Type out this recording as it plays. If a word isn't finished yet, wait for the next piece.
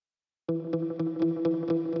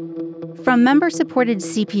From member-supported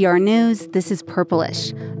CPR News, this is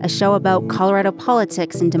Purplish, a show about Colorado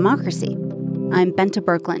politics and democracy. I'm Bente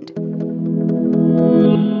Birkeland.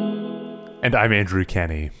 And I'm Andrew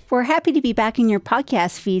Kenny. We're happy to be back in your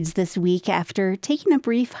podcast feeds this week after taking a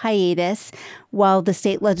brief hiatus while the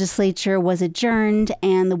state legislature was adjourned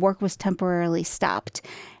and the work was temporarily stopped.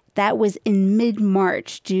 That was in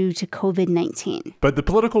mid-March due to COVID-19. But the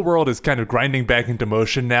political world is kind of grinding back into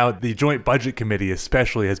motion now. The Joint Budget Committee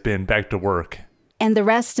especially has been back to work. And the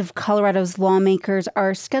rest of Colorado's lawmakers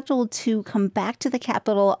are scheduled to come back to the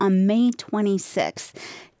Capitol on May 26th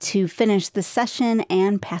to finish the session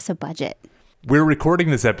and pass a budget. We're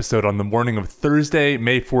recording this episode on the morning of Thursday,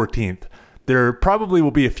 May 14th. There probably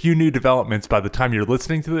will be a few new developments by the time you're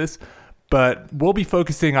listening to this, but we'll be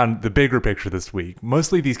focusing on the bigger picture this week.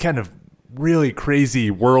 Mostly these kind of really crazy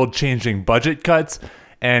world-changing budget cuts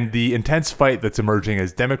and the intense fight that's emerging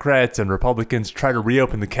as Democrats and Republicans try to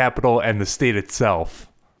reopen the Capitol and the state itself.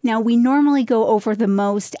 Now, we normally go over the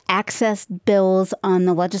most accessed bills on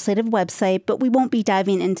the legislative website, but we won't be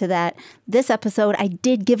diving into that this episode. I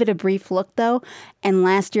did give it a brief look, though, and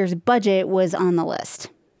last year's budget was on the list.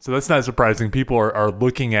 So that's not surprising. People are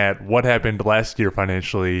looking at what happened last year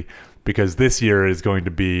financially, because this year is going to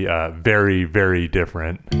be very, very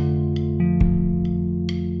different.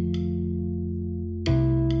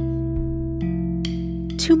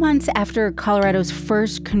 2 months after Colorado's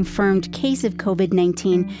first confirmed case of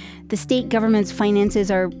COVID-19, the state government's finances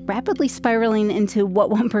are rapidly spiraling into what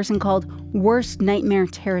one person called worst nightmare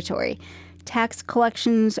territory. Tax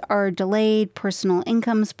collections are delayed, personal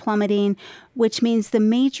income's plummeting, which means the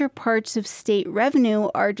major parts of state revenue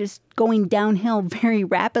are just going downhill very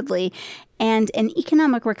rapidly, and an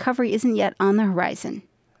economic recovery isn't yet on the horizon.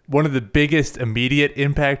 One of the biggest immediate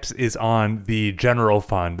impacts is on the general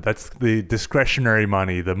fund. That's the discretionary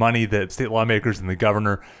money, the money that state lawmakers and the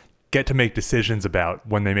governor get to make decisions about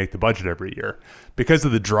when they make the budget every year. Because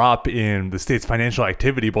of the drop in the state's financial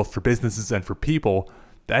activity, both for businesses and for people,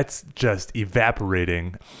 that's just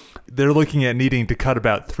evaporating. They're looking at needing to cut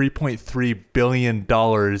about $3.3 billion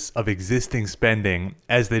of existing spending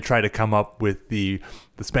as they try to come up with the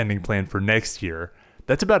spending plan for next year.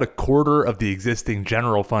 That's about a quarter of the existing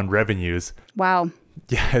general fund revenues. Wow.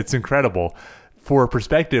 Yeah, it's incredible. For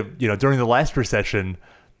perspective, during the last recession,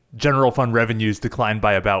 general fund revenues declined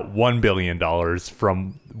by about $1 billion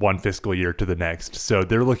from one fiscal year to the next. So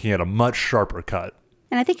they're looking at a much sharper cut.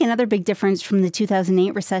 And I think another big difference from the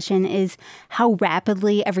 2008 recession is how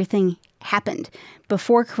rapidly everything happened.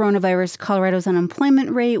 Before coronavirus, Colorado's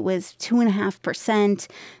unemployment rate was 2.5%.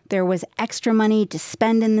 There was extra money to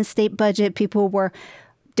spend in the state budget. People were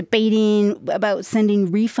debating about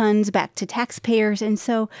sending refunds back to taxpayers. And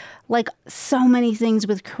so, like so many things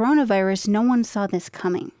with coronavirus, no one saw this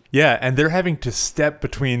coming. Yeah, and they're having to step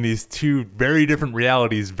between these two very different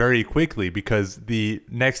realities very quickly because the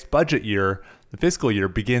next budget year, the fiscal year,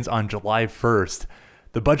 begins on July 1st.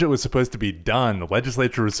 The budget was supposed to be done. The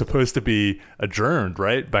legislature was supposed to be adjourned,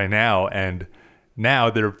 right, by now. And now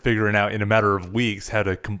they're figuring out in a matter of weeks how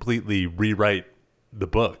to completely rewrite the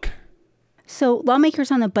book. So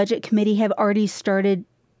lawmakers on the budget committee have already started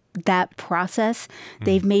that process.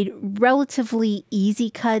 They've made relatively easy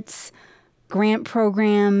cuts, grant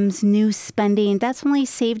programs, new spending. That's only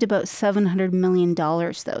saved about $700 million,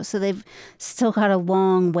 though. So they've still got a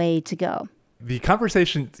long way to go. The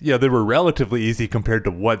conversations, they were relatively easy compared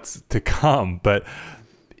to what's to come, but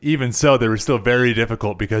even so, they were still very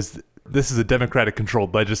difficult because this is a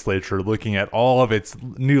Democratic-controlled legislature looking at all of its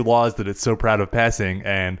new laws that it's so proud of passing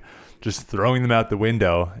and just throwing them out the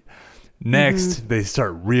window. Next, they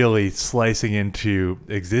start really slicing into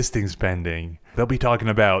existing spending. They'll be talking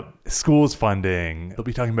about schools funding. They'll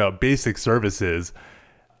be talking about basic services.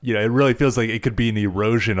 It really feels like it could be an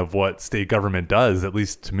erosion of what state government does, at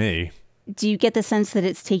least to me. Do you get the sense that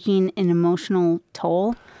it's taking an emotional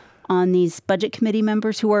toll on these budget committee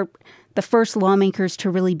members who are the first lawmakers to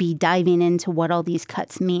really be diving into what all these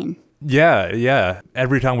cuts mean? Yeah.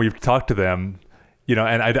 Every time we've talked to them, and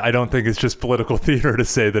I don't think it's just political theater to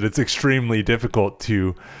say that it's extremely difficult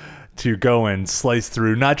to go and slice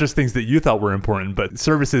through not just things that you thought were important, but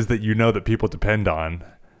services that that people depend on.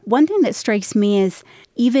 One thing that strikes me is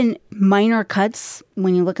even minor cuts,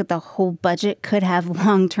 when you look at the whole budget, could have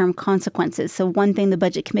long-term consequences. So one thing the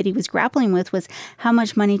Budget Committee was grappling with was how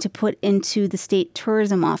much money to put into the state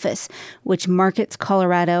tourism office, which markets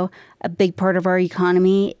Colorado. A big part of our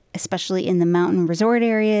economy, especially in the mountain resort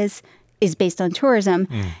areas, is based on tourism.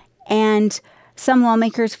 And some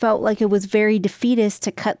lawmakers felt like it was very defeatist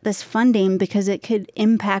to cut this funding because it could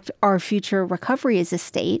impact our future recovery as a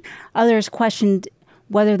state. Others questioned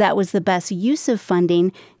whether that was the best use of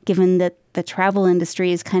funding, given that the travel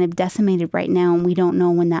industry is kind of decimated right now and we don't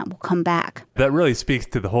know when that will come back. That really speaks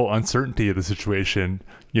to the whole uncertainty of the situation.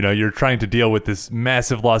 You know, you're trying to deal with this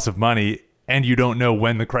massive loss of money and you don't know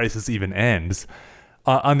when the crisis even ends.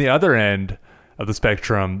 On the other end of the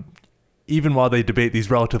spectrum, even while they debate these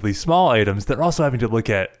relatively small items, they're also having to look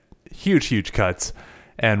at huge cuts.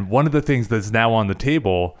 And one of the things that's now on the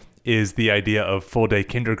table is the idea of full-day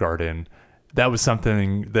kindergarten. That was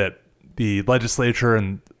something that the legislature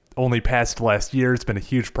and only passed last year. It's been a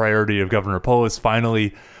huge priority of Governor Polis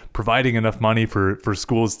finally providing enough money for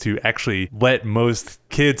schools to actually let most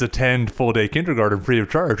kids attend full-day kindergarten free of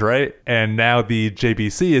charge, right? And now the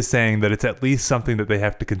JBC is saying that it's at least something that they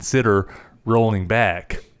have to consider rolling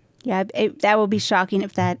back. Yeah, that would be shocking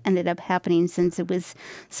if that ended up happening, since it was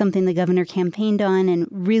something the governor campaigned on and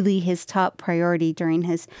really his top priority during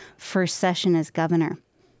his first session as governor.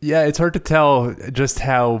 Yeah, it's hard to tell just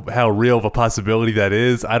how real of a possibility that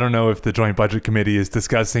is. I don't know if the Joint Budget Committee is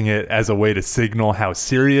discussing it as a way to signal how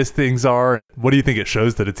serious things are. What do you think it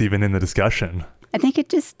shows that it's even in the discussion? I think it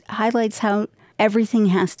just highlights how everything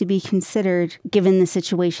has to be considered given the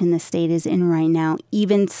situation the state is in right now,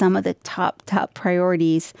 even some of the top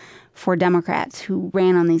priorities for Democrats who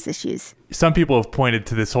ran on these issues. Some people have pointed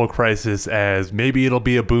to this whole crisis as maybe it'll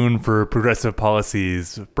be a boon for progressive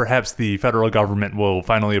policies. Perhaps the federal government will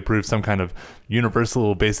finally approve some kind of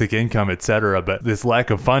universal basic income, etc. But this lack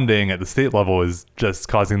of funding at the state level is just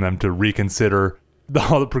causing them to reconsider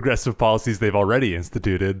all the progressive policies they've already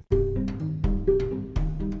instituted.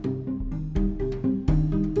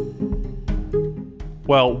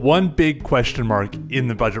 Well, one big question mark in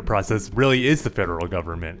the budget process really is the federal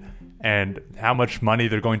government and how much money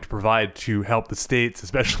they're going to provide to help the states,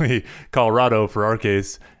 especially Colorado for our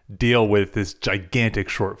case, deal with this gigantic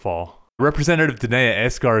shortfall. Representative Danea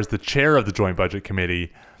Esgar is the chair of the Joint Budget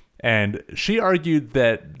Committee, and she argued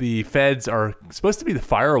that the feds are supposed to be the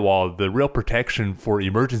firewall, the real protection for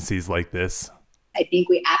emergencies like this. I think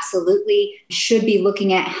we absolutely should be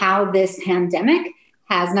looking at how this pandemic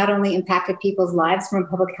has not only impacted people's lives from a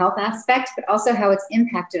public health aspect, but also how it's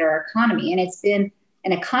impacted our economy. And it's been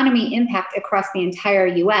an economy impact across the entire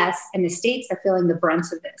US, and the states are feeling the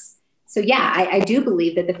brunt of this. So yeah, I do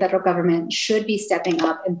believe that the federal government should be stepping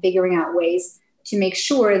up and figuring out ways to make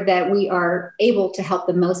sure that we are able to help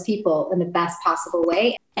the most people in the best possible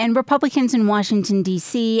way. And Republicans in Washington,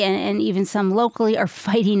 D.C., and even some locally are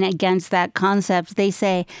fighting against that concept. They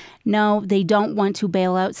say, no, they don't want to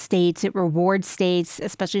bail out states. It rewards states,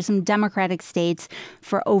 especially some Democratic states,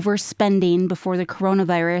 for overspending before the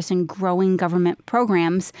coronavirus and growing government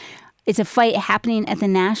programs. It's a fight happening at the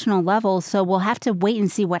national level, so we'll have to wait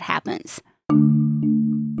and see what happens.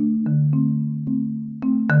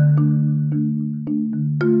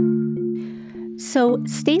 So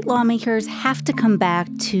state lawmakers have to come back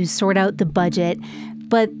to sort out the budget,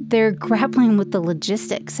 but they're grappling with the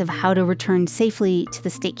logistics of how to return safely to the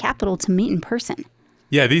state capitol to meet in person.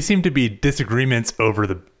 Yeah, these seem to be disagreements over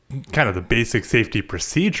the kind of the basic safety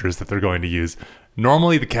procedures that they're going to use.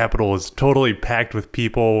 Normally, the Capitol is totally packed with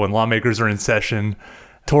people when lawmakers are in session,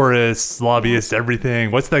 tourists, lobbyists,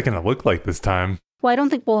 everything. What's that going to look like this time? Well, I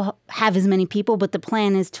don't think we'll have as many people, but the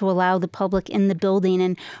plan is to allow the public in the building.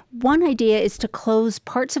 And one idea is to close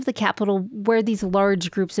parts of the Capitol where these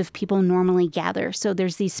large groups of people normally gather. So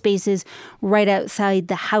there's these spaces right outside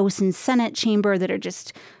the House and Senate chamber that are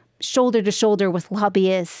just shoulder to shoulder with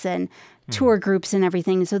lobbyists and tour groups and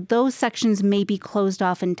everything. So those sections may be closed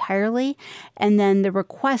off entirely. And then the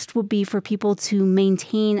request would be for people to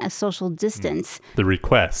maintain a social distance. The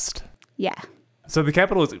request. Yeah. So the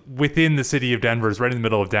Capitol is within the city of Denver, is right in the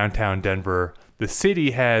middle of downtown Denver. The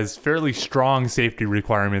city has fairly strong safety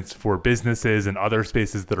requirements for businesses and other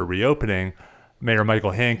spaces that are reopening. Mayor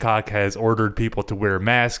Michael Hancock has ordered people to wear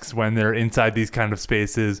masks when they're inside these kind of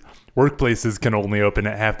spaces. Workplaces can only open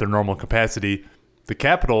at half their normal capacity. The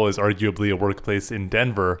Capitol is arguably a workplace in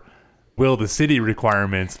Denver. Will the city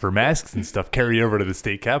requirements for masks and stuff carry over to the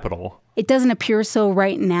state capitol? It doesn't appear so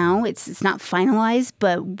right now. It's not finalized,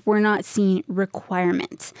 but we're not seeing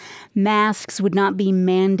requirements. Masks would not be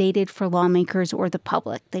mandated for lawmakers or the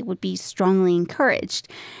public. They would be strongly encouraged.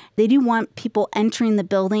 They do want people entering the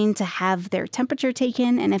building to have their temperature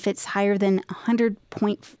taken, and if it's higher than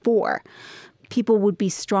 100.4, people would be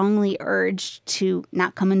strongly urged to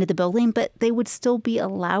not come into the building, but they would still be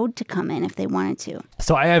allowed to come in if they wanted to.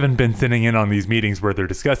 So I haven't been sitting in on these meetings where they're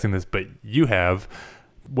discussing this, but you have.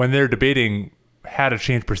 When they're debating how to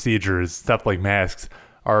change procedures, stuff like masks,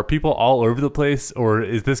 are people all over the place, or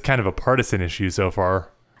is this kind of a partisan issue so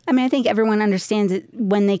far? I mean, I think everyone understands that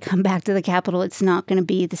when they come back to the Capitol, it's not going to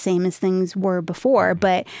be the same as things were before.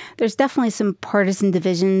 But there's definitely some partisan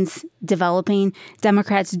divisions developing.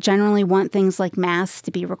 Democrats generally want things like masks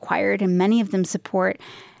to be required, and many of them support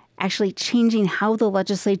actually changing how the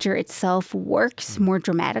legislature itself works more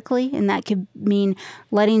dramatically. And that could mean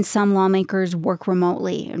letting some lawmakers work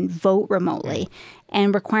remotely and vote remotely,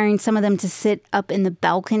 and requiring some of them to sit up in the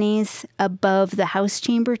balconies above the House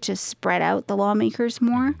chamber to spread out the lawmakers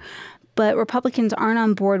more. But Republicans aren't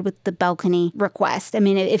on board with the balcony request. I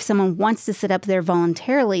mean, if someone wants to sit up there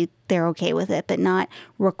voluntarily, they're okay with it, but not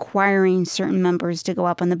requiring certain members to go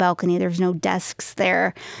up on the balcony. There's no desks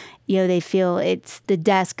there. They feel the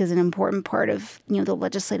desk is an important part of, the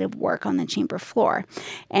legislative work on the chamber floor.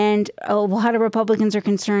 And a lot of Republicans are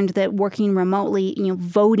concerned that working remotely,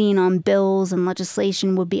 voting on bills and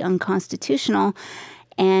legislation would be unconstitutional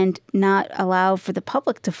and not allow for the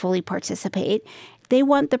public to fully participate. They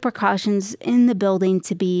want the precautions in the building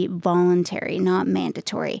to be voluntary, not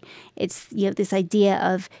mandatory. It's this idea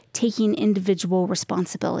of taking individual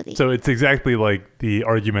responsibility. So it's exactly like the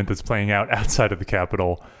argument that's playing out outside of the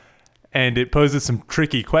Capitol. And it poses some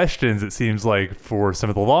tricky questions, it seems like, for some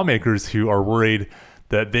of the lawmakers who are worried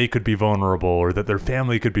that they could be vulnerable or that their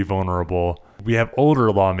family could be vulnerable. We have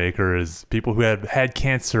older lawmakers, people who have had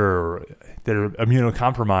cancer, they're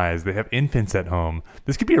immunocompromised, they have infants at home.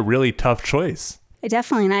 This could be a really tough choice.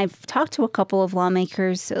 Definitely. And I've talked to a couple of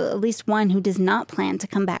lawmakers, at least one who does not plan to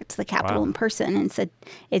come back to the Capitol in person, and said,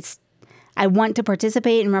 I want to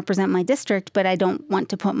participate and represent my district, but I don't want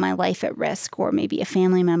to put my life at risk or maybe a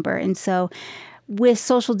family member. And so with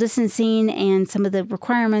social distancing and some of the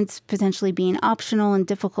requirements potentially being optional and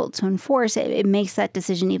difficult to enforce, it makes that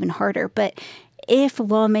decision even harder. But if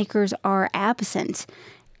lawmakers are absent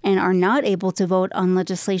and are not able to vote on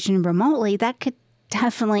legislation remotely, that could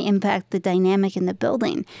definitely impact the dynamic in the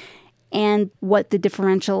building and what the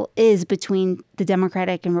differential is between the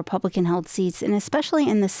Democratic and Republican-held seats, and especially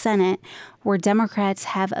in the Senate, where Democrats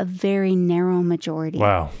have a very narrow majority.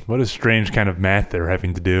 Wow, what a strange kind of math they're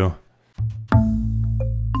having to do.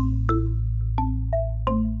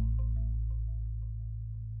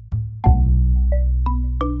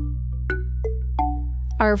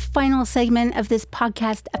 Our final segment of this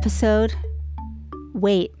podcast episode.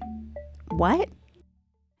 Wait, what?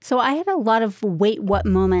 So I had a lot of wait what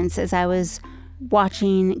moments as I was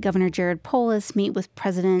watching Governor Jared Polis meet with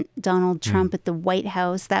President Donald Trump at the White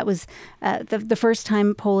House. That was the first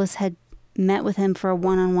time Polis had met with him for a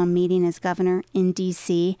one-on-one meeting as governor in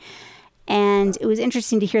D.C. And it was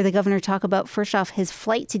interesting to hear the governor talk about, first off, his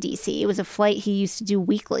flight to D.C. It was a flight he used to do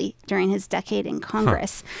weekly during his decade in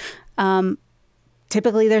Congress.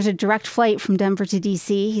 Typically, there's a direct flight from Denver to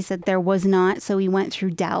D.C. He said there was not, so he went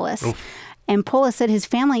through Dallas. Oof. And Polis said his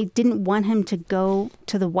family didn't want him to go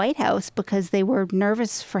to the White House because they were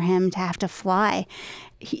nervous for him to have to fly.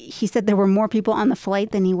 He said there were more people on the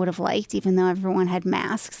flight than he would have liked, even though everyone had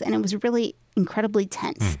masks. And it was really incredibly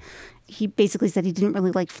tense. He basically said he didn't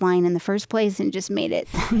really like flying in the first place and just made it,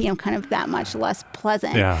 kind of that much less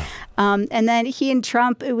pleasant. Yeah. And then he and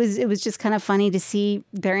Trump, it was just kind of funny to see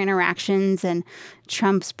their interactions, and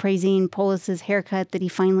Trump's praising Polis's haircut that he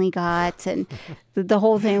finally got, and the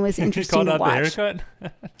whole thing was interesting to watch. You called out the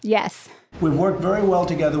haircut? Yes. We've worked very well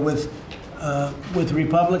together with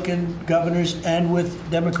Republican governors and with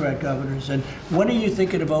Democrat governors. And when are you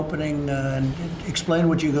thinking of opening? And explain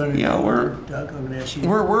what you're going to do. Doug, I'm going to ask you.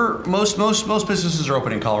 Most businesses are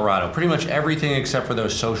open in Colorado. Pretty much everything except for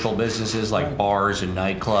those social businesses like bars and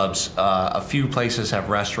nightclubs. A few places have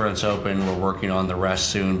restaurants open. We're working on the rest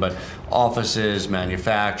soon, but offices,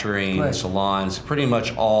 manufacturing, salons, pretty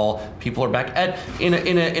much all people are back in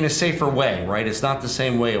a safer way, right? It's not the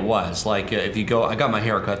same way it was. Like if you go, I got my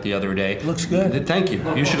hair cut the other day. Looks good. Thank you.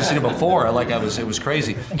 You should have seen it before. It was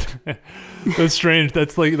crazy. That's strange.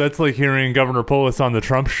 That's like hearing Governor Polis on the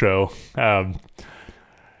Trump show.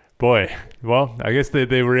 Boy, well, I guess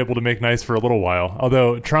they were able to make nice for a little while.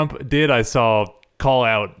 Although Trump did, I saw, call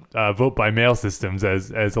out vote by mail systems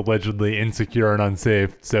as allegedly insecure and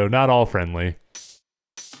unsafe. So not all friendly.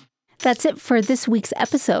 That's it for this week's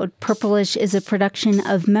episode. Purplish is a production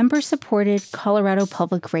of member-supported Colorado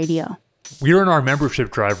Public Radio. We're in our membership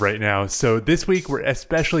drive right now, so this week we're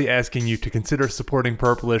especially asking you to consider supporting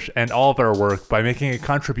Purplish and all of our work by making a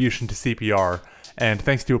contribution to CPR. And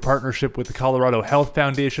thanks to a partnership with the Colorado Health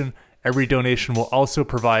Foundation, every donation will also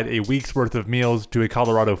provide a week's worth of meals to a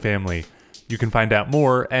Colorado family. You can find out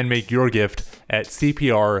more and make your gift at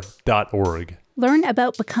cpr.org. Learn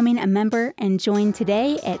about becoming a member and join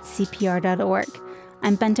today at cpr.org.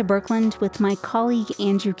 I'm Bente Birkeland with my colleague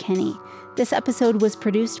Andrew Kenny. This episode was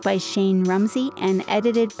produced by Shane Rumsey and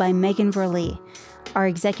edited by Megan Verlee. Our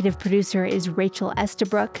executive producer is Rachel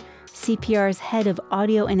Estabrook. CPR's head of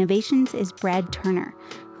audio innovations is Brad Turner,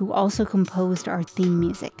 who also composed our theme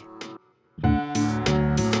music.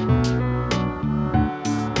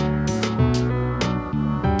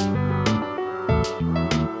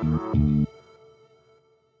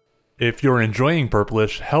 If you're enjoying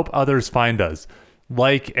Purplish, help others find us.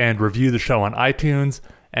 Like and review the show on iTunes.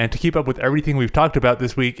 And to keep up with everything we've talked about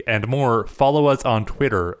this week and more, follow us on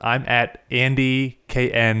Twitter. I'm at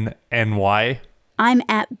AndyKNNY. I'm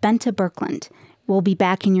at Bente Birkeland. We'll be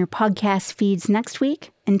back in your podcast feeds next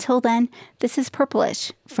week. Until then, this is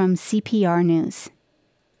Purplish from CPR News.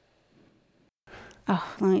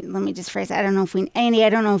 Oh, let me just phrase it. Andy, I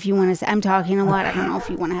don't know if you want to say, I'm talking a lot. I don't know if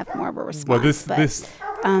you want to have more of a response.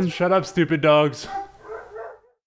 Well, shut up, stupid dogs.